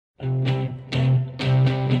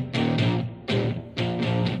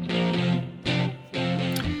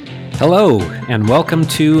Hello, and welcome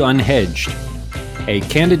to Unhedged, a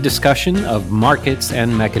candid discussion of markets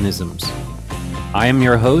and mechanisms. I am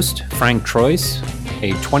your host, Frank Troyce,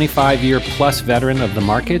 a 25-year-plus veteran of the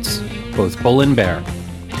markets, both bull and bear.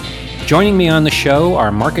 Joining me on the show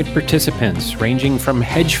are market participants ranging from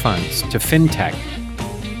hedge funds to fintech,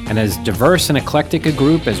 and as diverse and eclectic a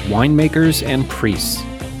group as winemakers and priests.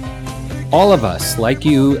 All of us, like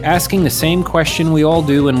you, asking the same question we all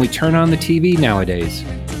do when we turn on the TV nowadays.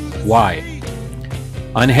 Why?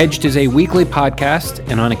 Unhedged is a weekly podcast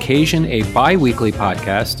and on occasion a bi-weekly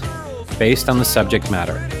podcast based on the subject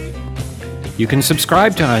matter. You can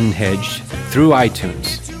subscribe to Unhedged through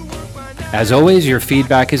iTunes. As always, your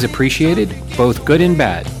feedback is appreciated, both good and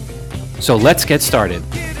bad. So let's get started.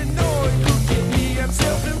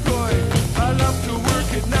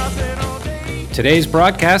 Today's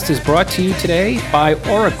broadcast is brought to you today by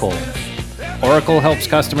Oracle. Oracle helps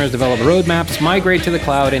customers develop roadmaps, migrate to the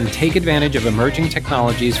cloud, and take advantage of emerging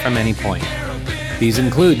technologies from any point. These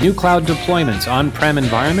include new cloud deployments, on-prem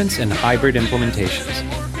environments, and hybrid implementations.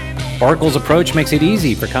 Oracle's approach makes it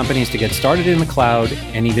easy for companies to get started in the cloud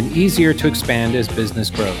and even easier to expand as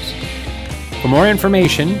business grows. For more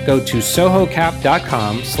information, go to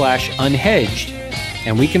sohocap.com/unhedged,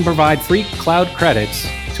 and we can provide free cloud credits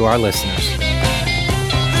to our listeners.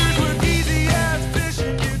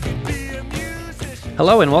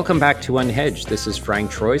 Hello and welcome back to Unhedged. This is Frank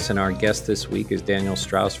Troyce, and our guest this week is Daniel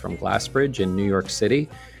Strauss from Glassbridge in New York City.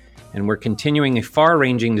 And we're continuing a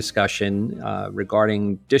far-ranging discussion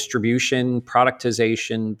regarding distribution,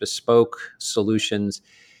 productization, bespoke solutions.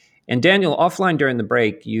 And Daniel, offline during the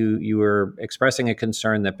break, you were expressing a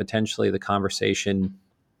concern that potentially the conversation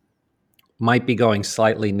might be going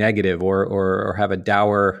slightly negative or have a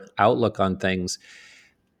dour outlook on things.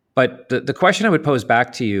 But the question I would pose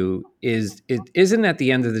back to you is, isn't at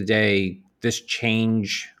the end of the day, this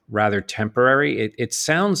change rather temporary? It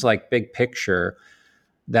sounds like big picture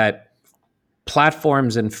that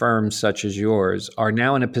platforms and firms such as yours are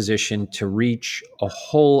now in a position to reach a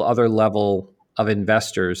whole other level of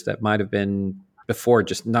investors that might have been before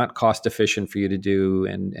just not cost efficient for you to do,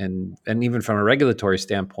 and even from a regulatory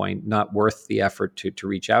standpoint, not worth the effort to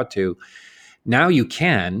reach out to. Now you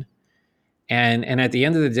can. And at the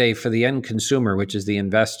end of the day, for the end consumer, which is the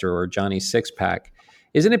investor or Johnny Sixpack,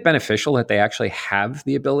 isn't it beneficial that they actually have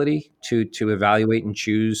the ability to evaluate and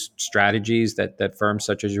choose strategies that firms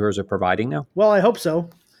such as yours are providing now? Well, I hope so.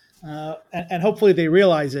 And hopefully they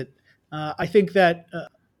realize it. I think that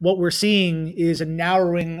what we're seeing is a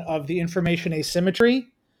narrowing of the information asymmetry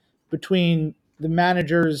between the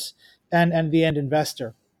managers and the end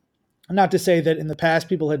investor. Not to say that in the past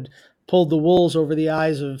people had pulled the wools over the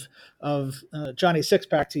eyes of Johnny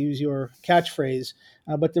Sixpack, to use your catchphrase.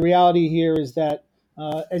 But the reality here is that,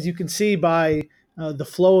 as you can see by the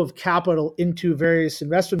flow of capital into various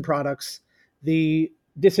investment products, the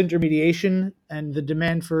disintermediation and the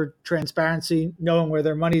demand for transparency, knowing where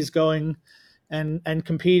their money is going, and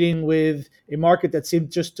competing with a market that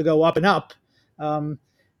seems just to go up and up,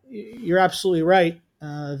 you're absolutely right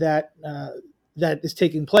that is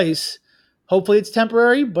taking place. Hopefully it's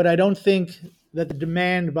temporary, but I don't think that the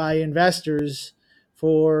demand by investors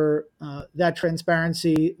for that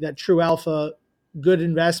transparency, that true alpha, good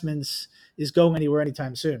investments is going anywhere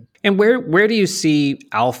anytime soon. And where do you see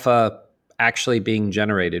alpha actually being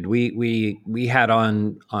generated? We had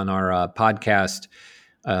on our podcast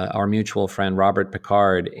our mutual friend Robert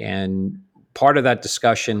Picard, and part of that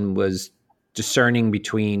discussion was discerning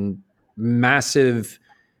between massive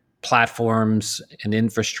platforms and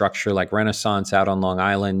infrastructure like Renaissance out on Long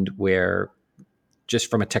Island, where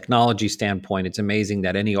just from a technology standpoint, it's amazing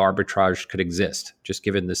that any arbitrage could exist, just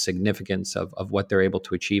given the significance of what they're able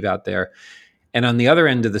to achieve out there. And on the other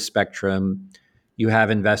end of the spectrum, you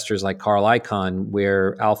have investors like Carl Icahn,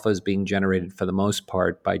 where alpha is being generated for the most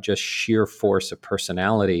part by just sheer force of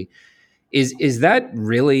personality. Is that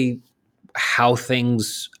really how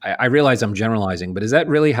things, I realize I'm generalizing, but is that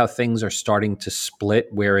really how things are starting to split,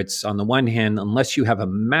 where it's on the one hand, unless you have a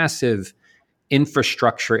massive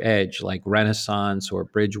infrastructure edge like Renaissance or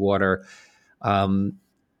Bridgewater,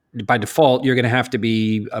 by default, you're going to have to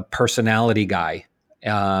be a personality guy.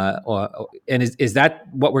 And is that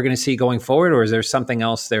what we're going to see going forward, or is there something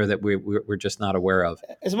else there that we're just not aware of?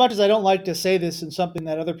 As much as I don't like to say this in something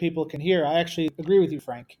that other people can hear, I actually agree with you,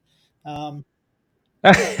 Frank.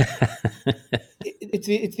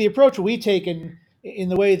 It's the approach we take in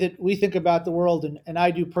the way that we think about the world, and I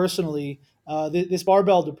do personally, this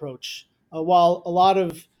barbelled approach. While a lot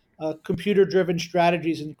of computer-driven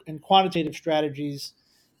strategies and quantitative strategies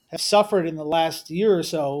have suffered in the last year or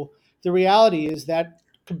so, the reality is that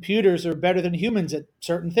computers are better than humans at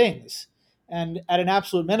certain things. And at an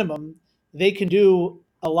absolute minimum, they can do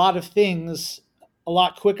a lot of things a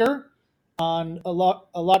lot quicker on a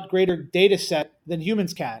lot greater data set than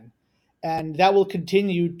humans can. And that will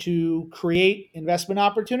continue to create investment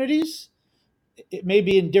opportunities. It may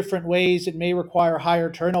be in different ways. It may require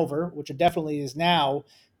higher turnover, which it definitely is now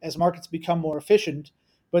as markets become more efficient.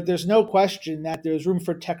 But there's no question that there's room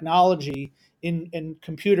for technology in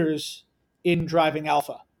computers in driving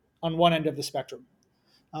alpha on one end of the spectrum.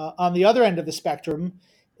 On the other end of the spectrum,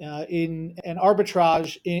 in an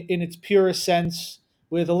arbitrage in its purest sense,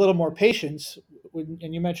 with a little more patience,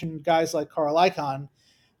 and you mentioned guys like Carl Icahn,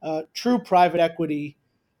 true private equity,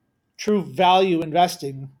 true value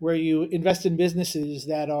investing, where you invest in businesses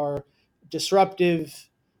that are disruptive,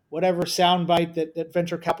 whatever soundbite that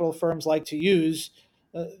venture capital firms like to use,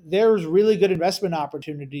 there's really good investment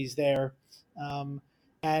opportunities there. Um,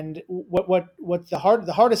 and what the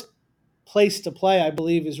hardest place to play, I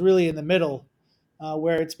believe, is really in the middle,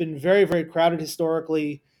 where it's been very, very crowded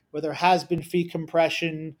historically, where there has been fee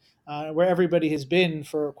compression, where everybody has been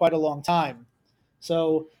for quite a long time.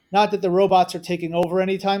 So, not that the robots are taking over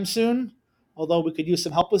anytime soon, although we could use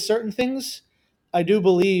some help with certain things. I do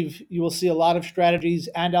believe you will see a lot of strategies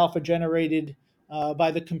and alpha generated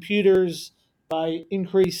by the computers, by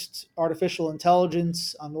increased artificial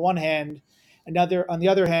intelligence on the one hand, and on the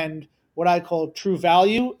other hand, what I call true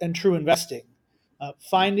value and true investing.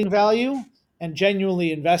 Finding value and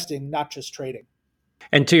genuinely investing, not just trading.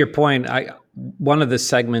 And to your point, one of the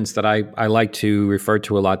segments that I like to refer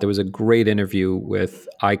to a lot, there was a great interview with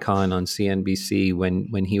Icon on CNBC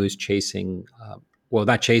when he was chasing, well,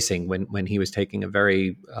 not chasing, when he was taking a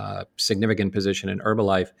very significant position in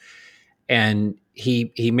Herbalife. And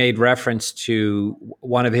he made reference to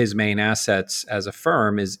one of his main assets as a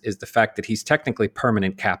firm is the fact that he's technically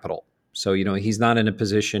permanent capital. So, he's not in a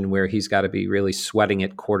position where he's got to be really sweating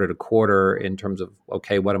it quarter to quarter in terms of,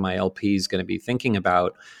 okay, what are my LPs going to be thinking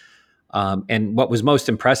about? And what was most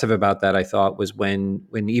impressive about that, I thought, was when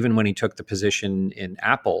he took the position in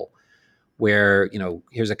Apple, where,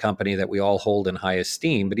 here's a company that we all hold in high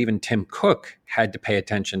esteem, but even Tim Cook had to pay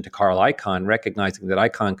attention to Carl Icahn, recognizing that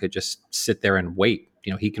Icahn could just sit there and wait.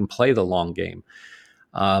 He can play the long game.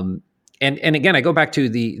 And again, I go back to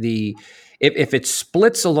the if it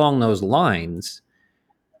splits along those lines,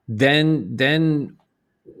 then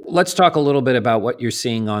let's talk a little bit about what you're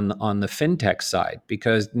seeing on the fintech side,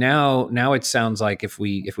 because now it sounds like if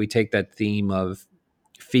we take that theme of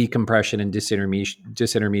fee compression and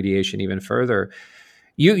disintermediation even further,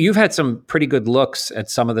 you've had some pretty good looks at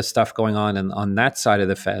some of the stuff going on that side of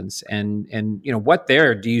the fence, and what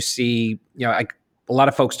there do you see? A lot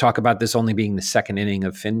of folks talk about this only being the second inning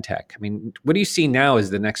of fintech. I mean, what do you see now as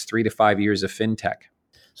the next 3 to 5 years of fintech?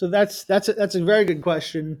 So that's a very good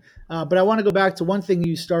question. But I want to go back to one thing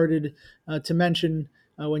you started to mention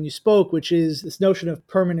when you spoke, which is this notion of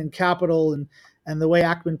permanent capital and the way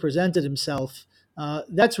Ackman presented himself.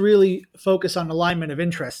 That's really focus on alignment of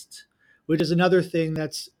interests, which is another thing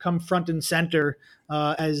that's come front and center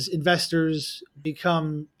as investors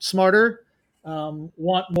become smarter,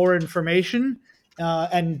 want more information,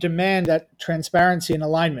 and demand that transparency and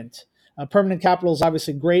alignment. Permanent capital is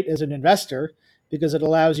obviously great as an investor because it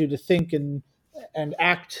allows you to think and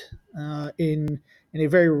act in a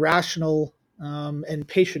very rational and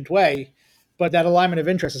patient way. But that alignment of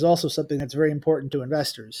interest is also something that's very important to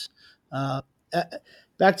investors. Uh,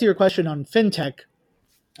 Back to your question on fintech,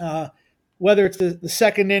 whether it's the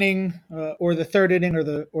second inning or the third inning or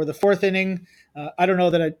the fourth inning, I don't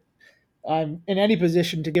know that I'm in any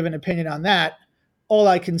position to give an opinion on that. All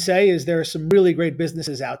I can say is there are some really great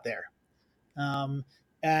businesses out there. Um,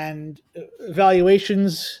 and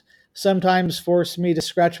valuations sometimes force me to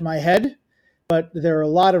scratch my head, but there are a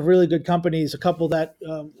lot of really good companies, a couple that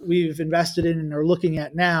we've invested in and are looking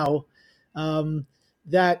at now,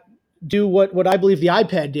 that do what I believe the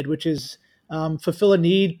iPad did, which is fulfill a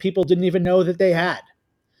need people didn't even know that they had.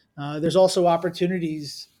 There's also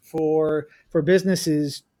opportunities for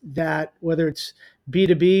businesses that, whether it's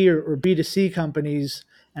B2B or B2C companies,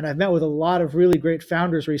 and I've met with a lot of really great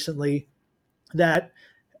founders recently that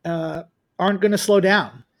aren't going to slow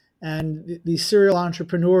down. And these serial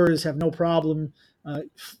entrepreneurs have no problem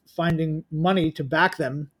finding money to back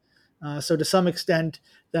them. So to some extent,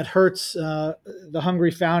 that hurts the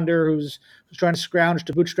hungry founder who's trying to scrounge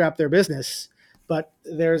to bootstrap their business. But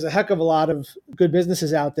there's a heck of a lot of good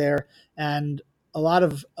businesses out there, and a lot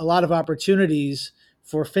of opportunities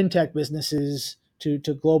for fintech businesses to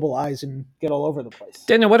globalize and get all over the place.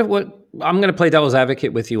 Daniel, what I'm going to play devil's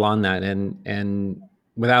advocate with you on that, and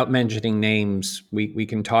without mentioning names, we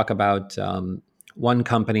can talk about one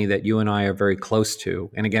company that you and I are very close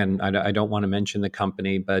to. And again, I don't want to mention the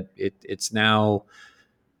company, but it's now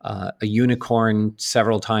a unicorn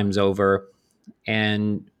several times over.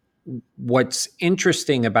 And what's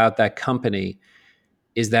interesting about that company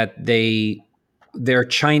is that their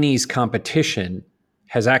Chinese competition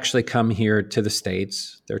has actually come here to the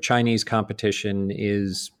States. Their Chinese competition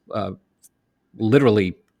is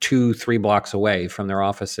literally 2-3 blocks away from their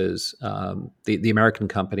offices, the American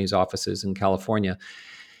company's offices in California.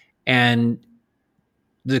 And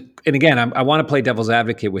again, I want to play devil's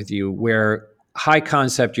advocate with you, where high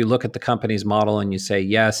concept, you look at the company's model and you say,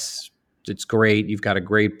 yes, it's great. You've got a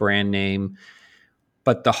great brand name.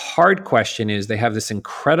 But the hard question is they have this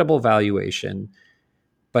incredible valuation,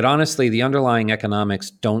 but honestly, the underlying economics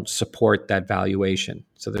don't support that valuation.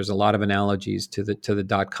 So there's a lot of analogies to the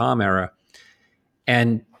dot-com era.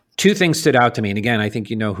 And two things stood out to me. And again, I think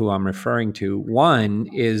you know who I'm referring to. One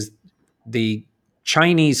is the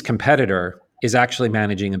Chinese competitor is actually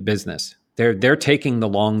managing a business. They're taking the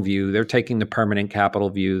long view. They're taking the permanent capital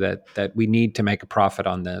view that we need to make a profit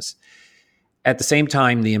on this. At the same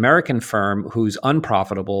time, the American firm, who's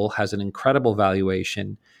unprofitable, has an incredible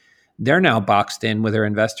valuation. They're now boxed in where their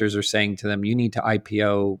investors are saying to them, you need to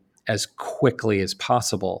IPO as quickly as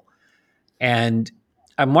possible. And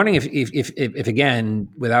I'm wondering if again,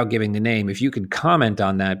 without giving the name, if you could comment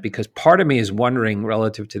on that, because part of me is wondering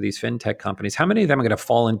relative to these fintech companies, how many of them are going to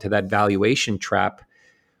fall into that valuation trap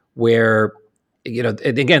where, you know,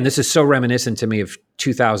 and again, this is so reminiscent to me of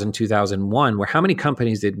 2000, 2001, where how many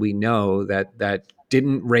companies did we know that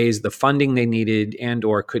didn't raise the funding they needed and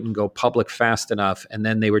or couldn't go public fast enough, and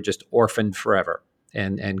then they were just orphaned forever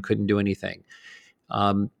and couldn't do anything.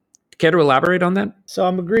 Care to elaborate on that? So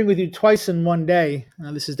I'm agreeing with you twice in one day.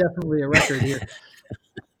 This is definitely a record here.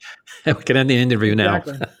 We can end the interview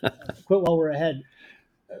exactly. now. Quit while we're ahead.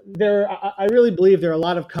 I really believe there are a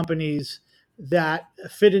lot of companies that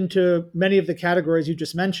fit into many of the categories you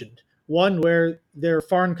just mentioned. One, where their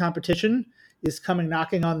foreign competition is coming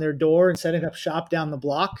knocking on their door and setting up shop down the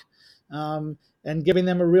block, and giving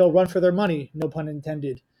them a real run for their money, no pun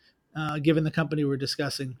intended, given the company we're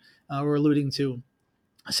discussing, we're alluding to.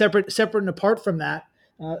 Separate and apart from that,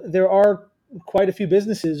 there are quite a few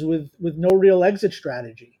businesses with no real exit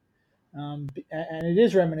strategy. And it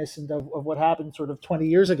is reminiscent of what happened sort of 20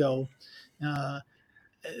 years ago.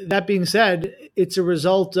 That being said, it's a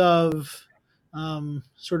result of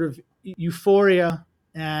sort of euphoria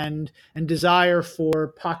and desire for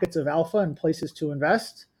pockets of alpha and places to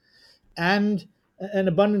invest, and an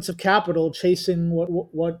abundance of capital chasing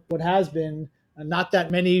what has been not that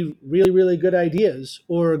many really good ideas,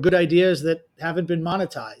 or good ideas that haven't been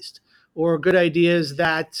monetized, or good ideas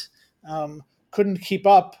that couldn't keep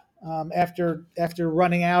up after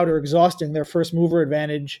running out or exhausting their first mover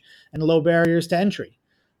advantage and low barriers to entry.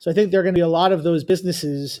 So I think there are going to be a lot of those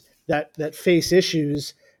businesses that face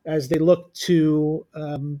issues as they look to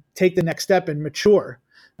take the next step and mature.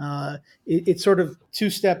 It's sort of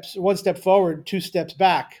one step forward, two steps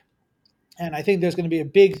back. And I think there's going to be a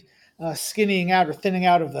big skinning out or thinning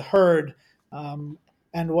out of the herd. And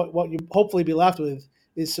what you hopefully be left with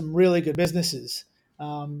is some really good businesses.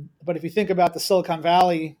 But if you think about the Silicon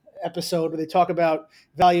Valley episode where they talk about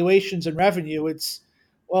valuations and revenue, it's,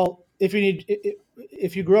 well,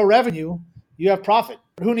 if you grow revenue, you have profit.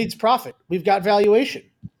 Who needs profit? We've got valuation.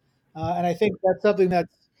 And I think that's something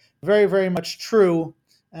that's very, very much true.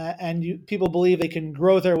 And people believe they can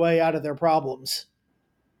grow their way out of their problems.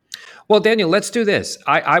 Well, Daniel, let's do this.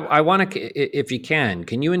 I want to, if you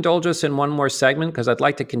can you indulge us in one more segment? Because I'd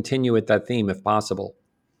like to continue with that theme if possible.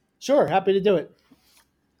 Sure, happy to do it.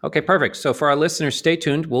 Okay, perfect. So for our listeners, stay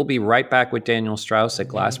tuned. We'll be right back with Daniel Strauss at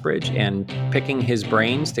Glassbridge and picking his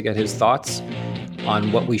brains to get his thoughts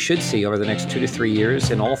on what we should see over the next 2 to 3 years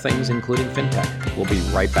in all things, including fintech. We'll be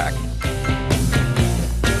right back.